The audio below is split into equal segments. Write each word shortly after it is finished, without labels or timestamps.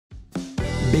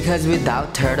Because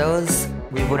without turtles,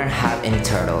 we wouldn't have any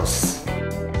turtles.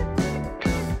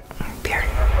 Period.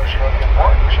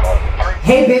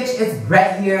 Hey bitch, it's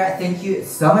Brett here. Thank you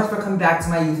so much for coming back to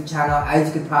my YouTube channel. As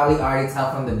you could probably already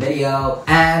tell from the video.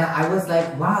 And I was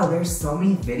like, wow, there's so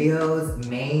many videos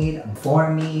made for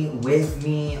me, with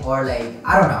me, or like,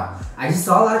 I don't know. I just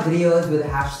saw a lot of videos with the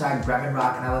hashtag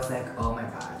BretmanRock and I was like, oh my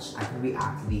gosh, I can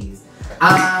react to these.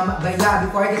 But yeah,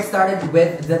 before I get started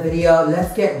with the video,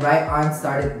 let's get right on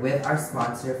started with our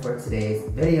sponsor for today's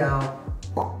video.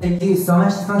 Thank you so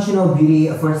much to Functional Beauty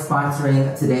for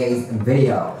sponsoring today's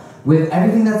video. With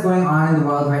everything that's going on in the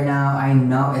world right now, I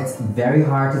know it's very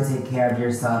hard to take care of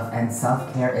yourself and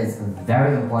self-care is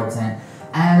very important.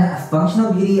 And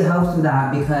Functional Beauty helps with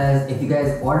that because if you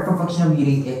guys order from Functional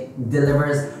Beauty, it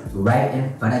delivers right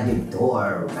in front of your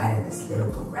door, right in this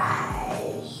little garage.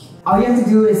 All you have to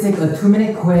do is take a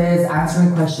 2-minute quiz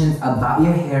answering questions about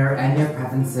your hair and your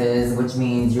preferences, which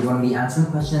means you're going to be answering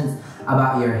questions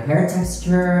about your hair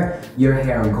texture, your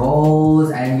hair goals,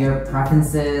 and your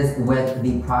preferences with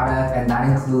the product, and that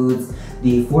includes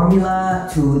the formula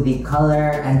to the color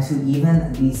and to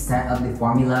even the scent of the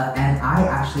formula. And I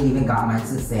actually even got mine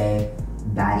to say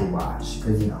baddie wash,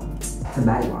 because you know, it's a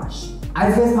baddie wash.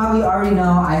 As you guys probably already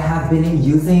know, I have been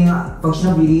using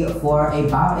Functional Beauty for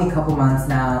about a couple months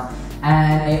now,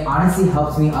 and it honestly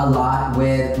helps me a lot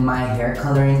with my hair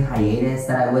coloring hiatus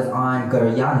that I was on.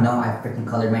 Girl, y'all know I freaking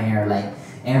colored my hair like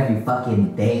every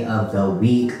fucking day of the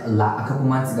week a couple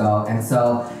months ago, and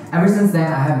so ever since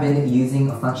then I have been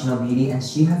using Functional Beauty and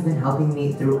she has been helping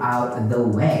me throughout the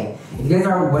way. If you guys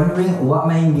are wondering what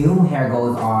my new hair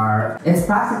goals are, it's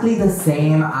practically the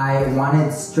same. I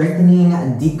wanted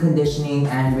strengthening, deep conditioning,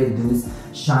 and reduce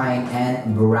shine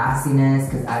and brassiness,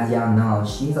 because as y'all know,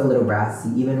 she's a little brassy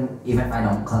even if I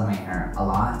don't color my hair a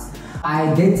lot.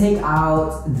 I did take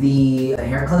out the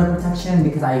hair color protection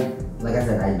because like I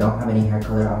said, I don't have any hair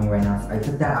color on me right now, so I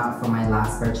took that out from my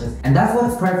last purchase. And that's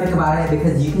what's perfect about it,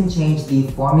 because you can change the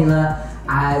formula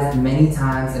as many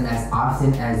times and as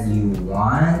often as you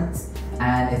want,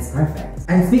 and it's perfect.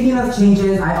 And speaking of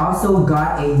changes, I also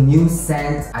got a new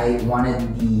scent. I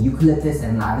wanted the eucalyptus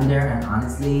and lavender, and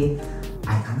honestly,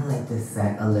 I kind of like this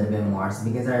scent a little bit more. So if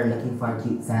you guys are looking for a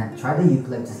cute scent, try the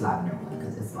eucalyptus lavender one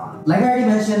because it's bomb. Like I already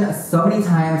mentioned so many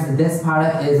times, this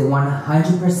product is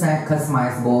 100%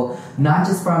 customizable, not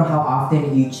just from how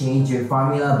often you change your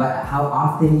formula, but how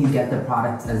often you get the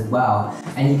product as well.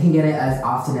 And you can get it as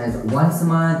often as once a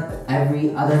month,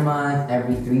 every other month,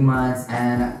 every 3 months,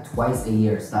 and twice a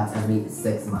year. So that's every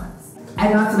 6 months.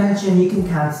 And not to mention, you can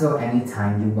cancel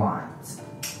anytime you want.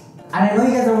 And I know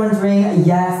you guys are wondering,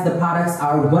 yes, the products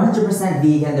are 100%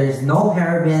 vegan. There's no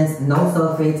parabens, no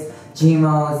sulfates,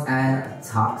 GMOs, and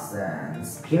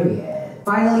toxins, period.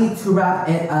 Finally, to wrap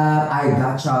it up, I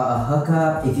got y'all a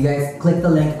hookup. If you guys click the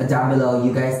link down below,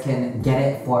 you guys can get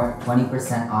it for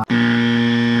 20% off.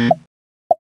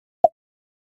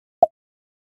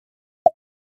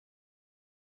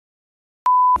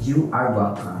 You are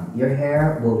welcome. Your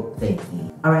hair will thank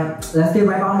me. Alright, let's get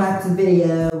right on back to the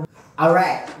video.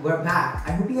 Alright, we're back.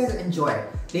 I hope you guys enjoyed.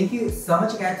 Thank you so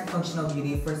much again to Functional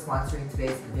Beauty for sponsoring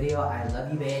today's video. I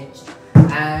love you, bitch.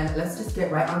 And let's just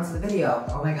get right onto the video.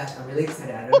 Oh my gosh, I'm really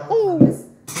excited. I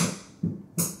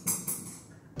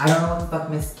don't know what the fuck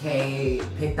Miss K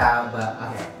picked out, but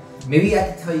okay. Maybe I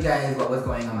could tell you guys what was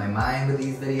going on my mind with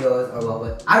these videos, or what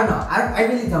was, I don't know. I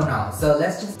really don't know. So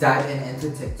let's just dive into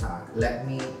TikTok. Let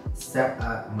me set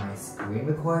up my screen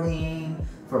recording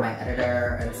for my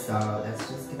editor, and so let's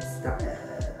just get started.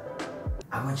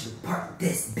 I want you to park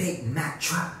this Big Mac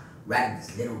truck right in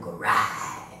this little garage.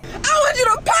 I want you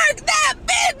to park that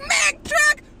Big Mac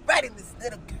truck right in this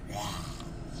little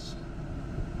garage.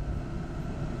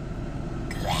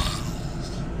 Garage.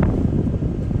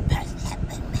 Park that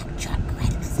Big Mac truck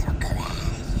right in this little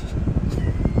garage.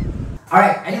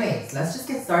 Alright, anyways, let's just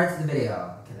get started to the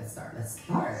video. Okay, let's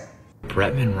start.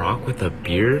 BretmanRock with a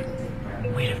beard?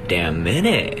 Wait a damn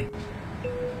minute.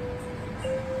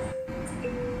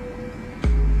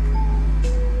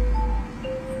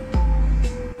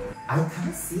 I kind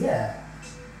of see it.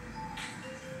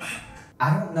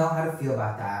 I don't know how to feel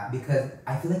about that because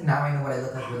I feel like now I know what I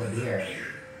look like with a beard.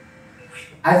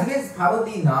 As you guys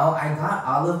probably know, I got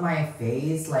all of my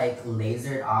face like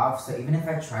lasered off, so even if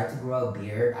I try to grow a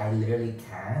beard, I literally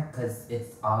can't because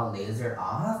it's all lasered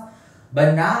off.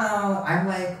 But now I'm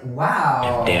like,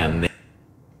 wow. Damn.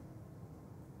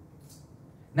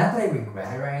 Not that I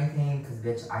regret it or anything, because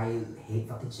bitch, I hate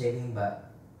fucking shaving,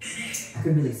 but I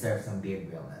could really serve some beard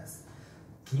realness.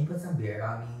 Can you put some beard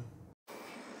on me?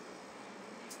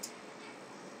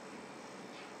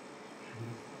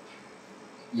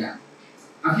 Yeah.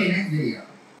 Okay, next video.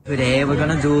 Today we're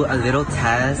gonna do a little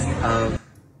test of...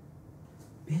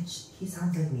 Bitch, he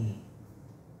sounds like me.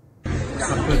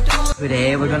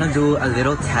 Today we're gonna do a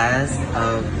little test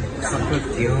of some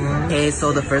perfume. Okay,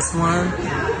 so the first one,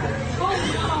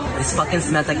 this fucking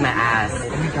smells like my ass.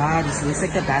 Oh my god, this looks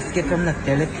like the basket from the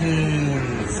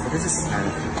Philippines. What does this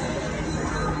smell?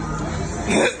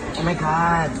 Oh my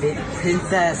god,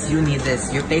 princess, you need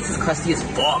this. Your face is crusty as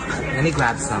fuck. Let me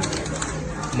grab some.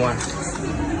 More.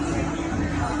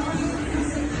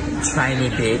 Try me,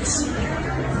 bitch.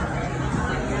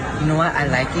 You know what? I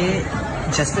like it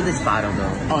just for this bottle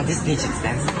though. Oh, this bitch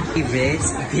expensive. He rich,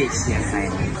 bitch. Yes, I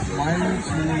am.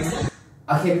 1,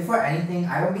 2. Okay, before anything,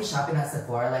 I don't be shopping at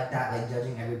Sephora like that, like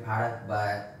judging every product,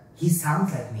 but he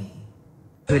sounds like me.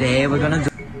 Today we're gonna do...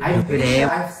 I'm pretty sure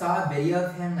I saw a video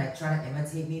of him like trying to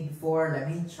imitate me before. Let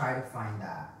me try to find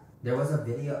that. There was a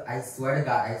video, I swear to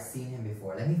God, I've seen him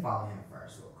before. Let me follow him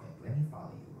first real quick. Let me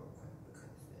follow you real quick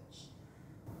because bitch.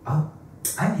 Oh,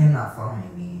 I'm him not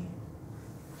following me.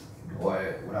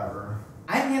 Whatever.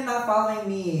 I'm him not following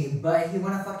me, but he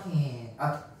wanna fucking...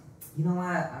 Okay. You know what?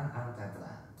 I don't time for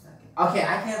that. Okay,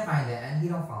 I can't find it and he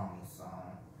don't follow me, so...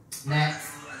 Next.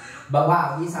 But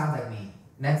wow, he sounds like me.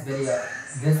 Next video.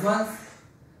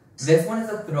 This one is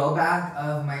a throwback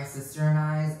of my sister and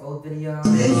I's old video.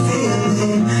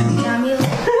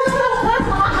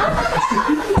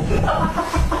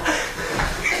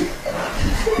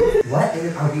 What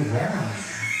are we wearing?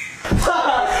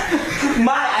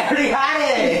 I already had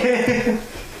it!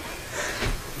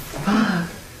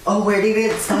 Oh, where did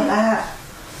it stop at?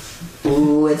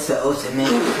 Ooh, it's the ultimate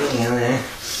feeling.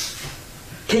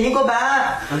 Can you go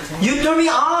back? Okay. You threw me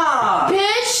off!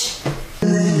 Bitch!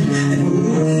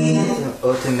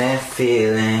 Ultimate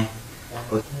feeling.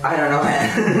 I don't know,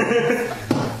 man.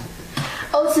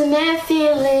 Ultimate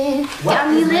feeling. Got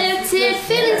me lifted,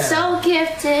 feeling so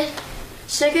gifted.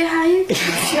 Sugar, how you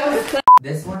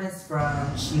This one is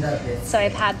from Cheetah Biscuit. So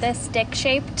I've had this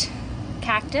stick-shaped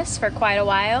cactus for quite a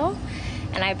while,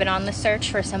 and I've been on the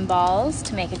search for some balls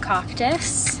to make a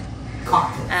cactus.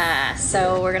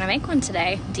 So we're gonna make one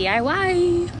today,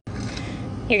 DIY.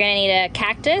 You're gonna need a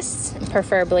cactus,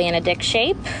 preferably in a dick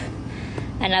shape,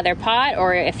 another pot,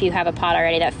 or if you have a pot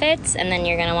already that fits, and then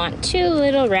you're gonna want 2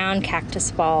 little round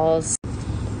cactus balls.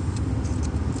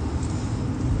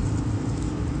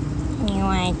 You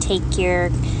wanna take your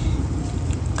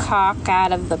cock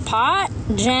out of the pot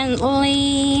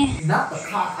gently. Not the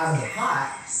cock out of the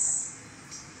pot.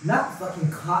 Not the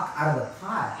fucking cock out of the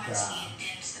pot, girl.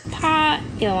 Pot,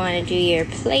 you'll want to do your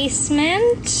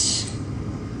placement.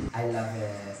 I love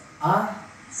it.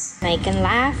 Making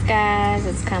laugh, guys.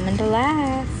 It's coming to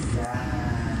laugh.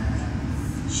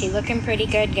 Yes. She looking pretty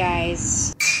good,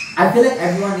 guys. I feel like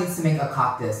everyone needs to make a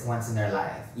cactus once in their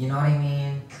life. You know what I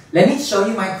mean? Let me show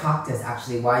you my cactus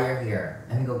actually while you're here.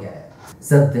 Let me go get it.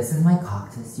 So this is my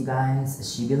cactus, you guys.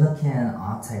 She be looking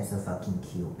all types of fucking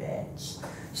cute, bitch.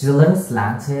 She's a little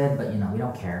slanted, but you know, we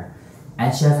don't care.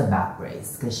 And she has a back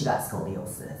brace because she got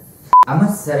scoliosis. I'm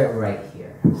gonna set it right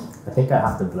here. I think I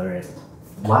have to blur it.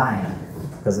 Why?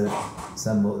 Because it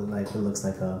looks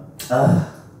like a...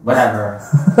 Whatever.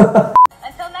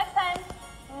 Until next time.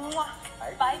 Mwah.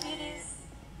 Bye, beauties.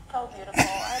 So beautiful.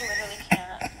 I literally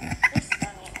can't. You're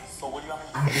stunning. So what do you want me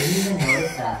to do? I didn't even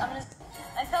notice that.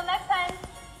 Until next time.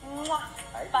 Mwah.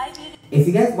 Bye, beauties. If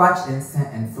you guys watch Instant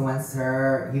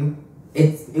Influencer,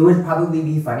 it would probably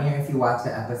be funnier if you watched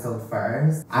the episode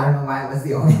first. I don't know why I was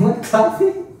the only one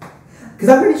clapping. Because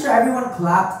I'm pretty sure everyone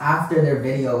clapped after their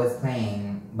video was playing.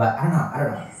 But I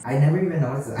don't know. I never even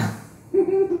noticed that.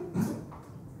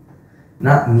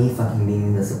 Not me fucking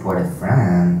being the supportive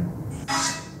friend.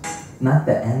 Not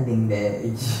the ending,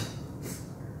 bitch.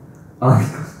 Oh my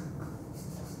god.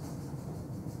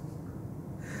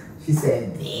 She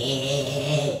said,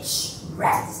 bitch,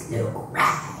 rat's little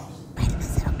rat.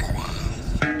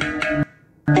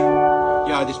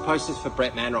 Yo, this post is for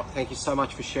BretmanRock. Thank you so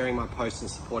much for sharing my post and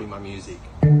supporting my music.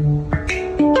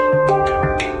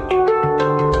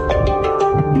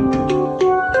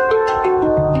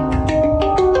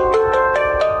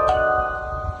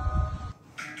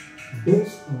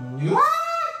 Bitch, what?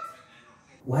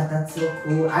 What? That's so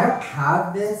cool. I don't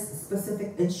have this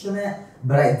specific instrument,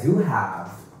 but I do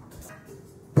have.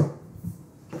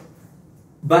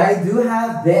 But I do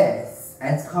have this.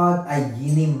 It's called a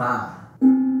yinima.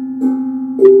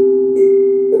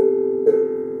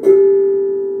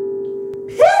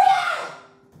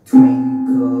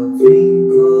 Twinkle,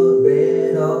 twinkle,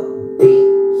 little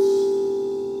bitch.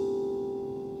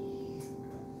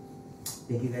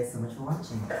 Thank you guys so much for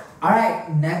watching.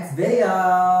 Alright, next video.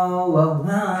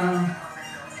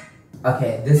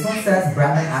 Okay, this one says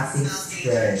Bretman acting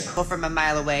scared. From a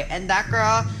mile away, and that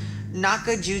girl, not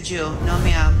good juju. No,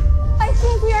 ma'am. I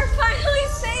think we are finally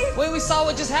safe. Wait, we saw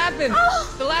what just happened.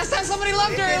 Oh. The last time somebody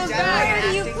loved her, it was bad.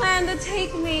 Where do you plan to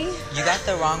take me? You got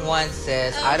the wrong one,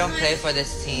 sis. I don't play for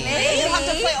this team. Maybe. You have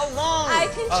to play alone. I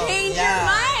can change your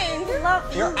mind.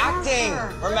 You're acting.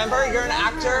 Remember, you're an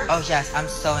actor. Oh yes, I'm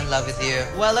so in love with you.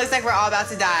 Well, it looks like we're all about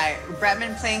to die.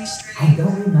 Bretman playing I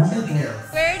don't remember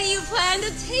this. Where do you plan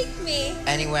to take me?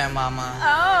 anywhere, mama.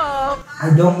 Oh.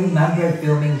 I don't remember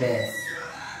filming this.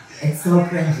 It's so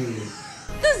cringy.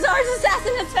 The Czar's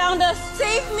assassin has found us.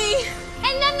 Save me.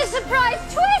 And then the surprise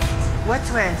twist. What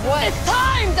twist? What? It's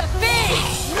time to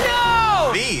feast.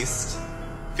 No. Feast?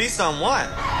 Feast on what?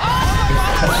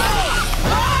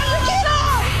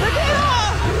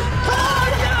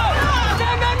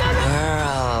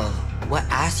 Girl, what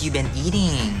ass you been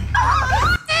eating?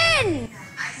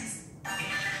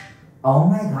 Oh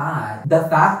my god. The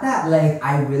fact that like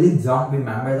I really don't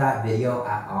remember that video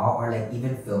at all or like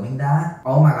even filming that.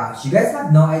 Oh my gosh. You guys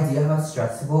have no idea how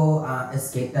stressful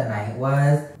Escape the Night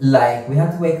was. Like we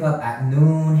had to wake up at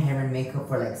noon, hair and makeup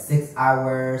for like 6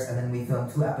 hours, and then we filmed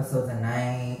 2 episodes a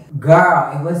night.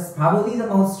 Girl, it was probably the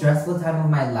most stressful time of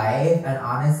my life, and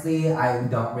honestly I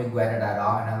don't regret it at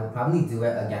all, and I would probably do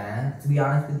it again, to be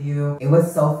honest with you. It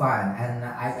was so fun, and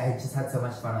I just had so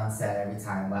much fun on set every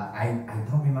time, but I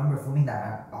don't remember filming that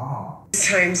at all. These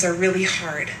times are really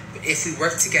hard, but if we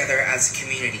work together as a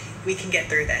community, we can get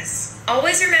through this.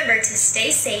 Always remember to stay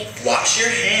safe. Wash your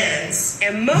hands.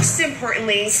 And most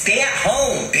importantly, stay at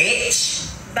home,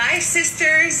 bitch. Bye,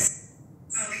 sisters.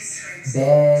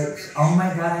 Bitch. Oh my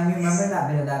god, I remember that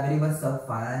video. That video was so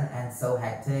fun and so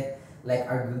hectic. Like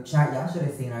our group chat, y'all should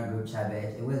have seen our group chat,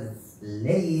 bitch. It was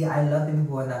litty. I loved the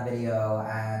people in that video,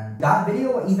 and that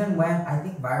video even went, I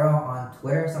think, viral on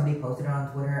Twitter. Somebody posted it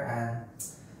on Twitter, and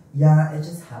yeah, it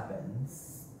just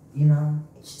happens. You know?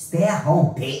 Stay at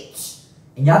home, bitch.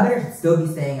 And y'all better still be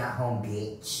staying at home,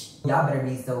 bitch. Y'all better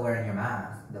be still wearing your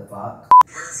mask. The fuck?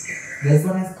 This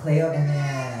one is Cleo in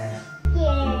it.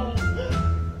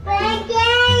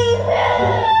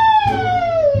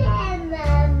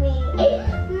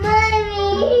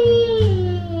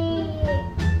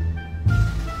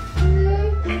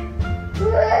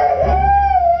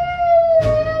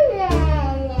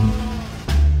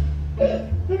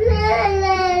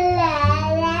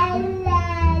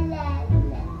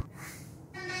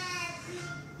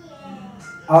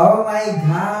 Oh my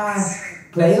gosh.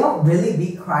 Cleo really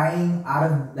be crying out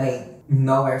of like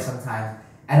nowhere sometimes.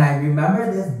 And I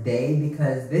remember this day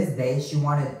because this day she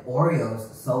wanted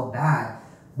Oreos so bad.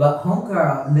 But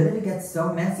homegirl literally gets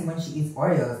so messy when she eats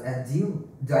Oreos. And do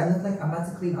I look like I'm about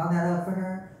to clean all that up for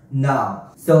her? No.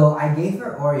 So I gave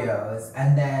her Oreos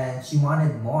and then she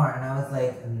wanted more and I was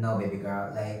like, no baby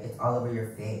girl, like it's all over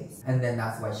your face. And then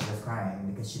that's why she was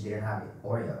crying, because she didn't have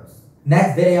Oreos.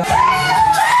 Next video.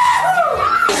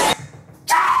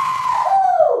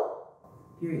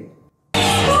 Period.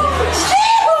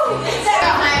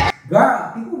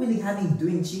 Girl, people really had me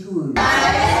doing chikus.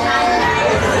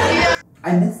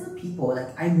 I miss the people,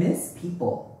 like I miss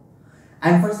people.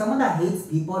 And for someone that hates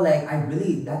people, like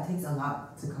that takes a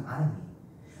lot to come out of me.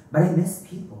 But I miss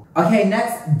people. Okay,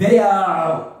 next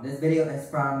video. This video is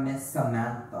from Miss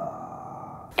Samantha.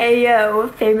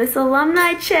 Ayo, famous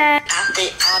alumni chat. I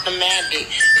think automatic.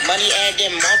 Money add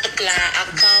and multiply. I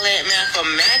call it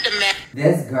mathematics.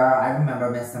 This girl, I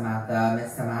remember Miss Samantha.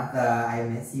 Miss Samantha, I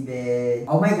miss you, bitch.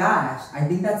 Oh my gosh, I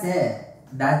think that's it.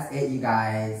 That's it, you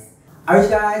guys. Alright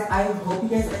guys, I hope you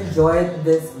guys enjoyed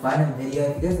this fun video.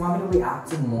 If you guys want me to react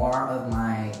to more of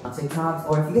my TikToks,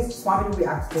 or if you guys just want me to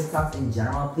react to TikToks in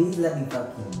general, please let me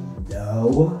fucking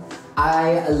know.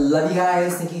 I love you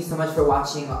guys. Thank you so much for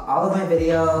watching all of my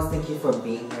videos. Thank you for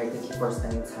being here. Thank you for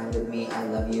spending time with me. I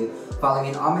love you. Follow me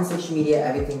on all my social media.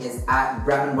 Everything is at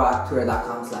BretmanRock,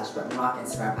 Twitter.com/BretmanRock,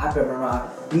 Instagram at BretmanRock,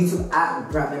 YouTube at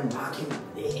BretmanRock,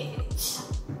 bitch.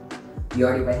 You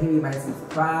already right here, you might have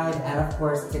subscribed, and of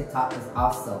course TikTok is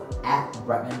also at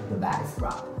Bretman the Baddest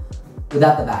Rock.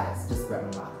 Without the baddest, just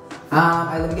Bretman Rock.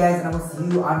 I love you guys, and I will see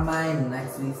you on my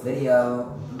next week's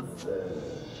video.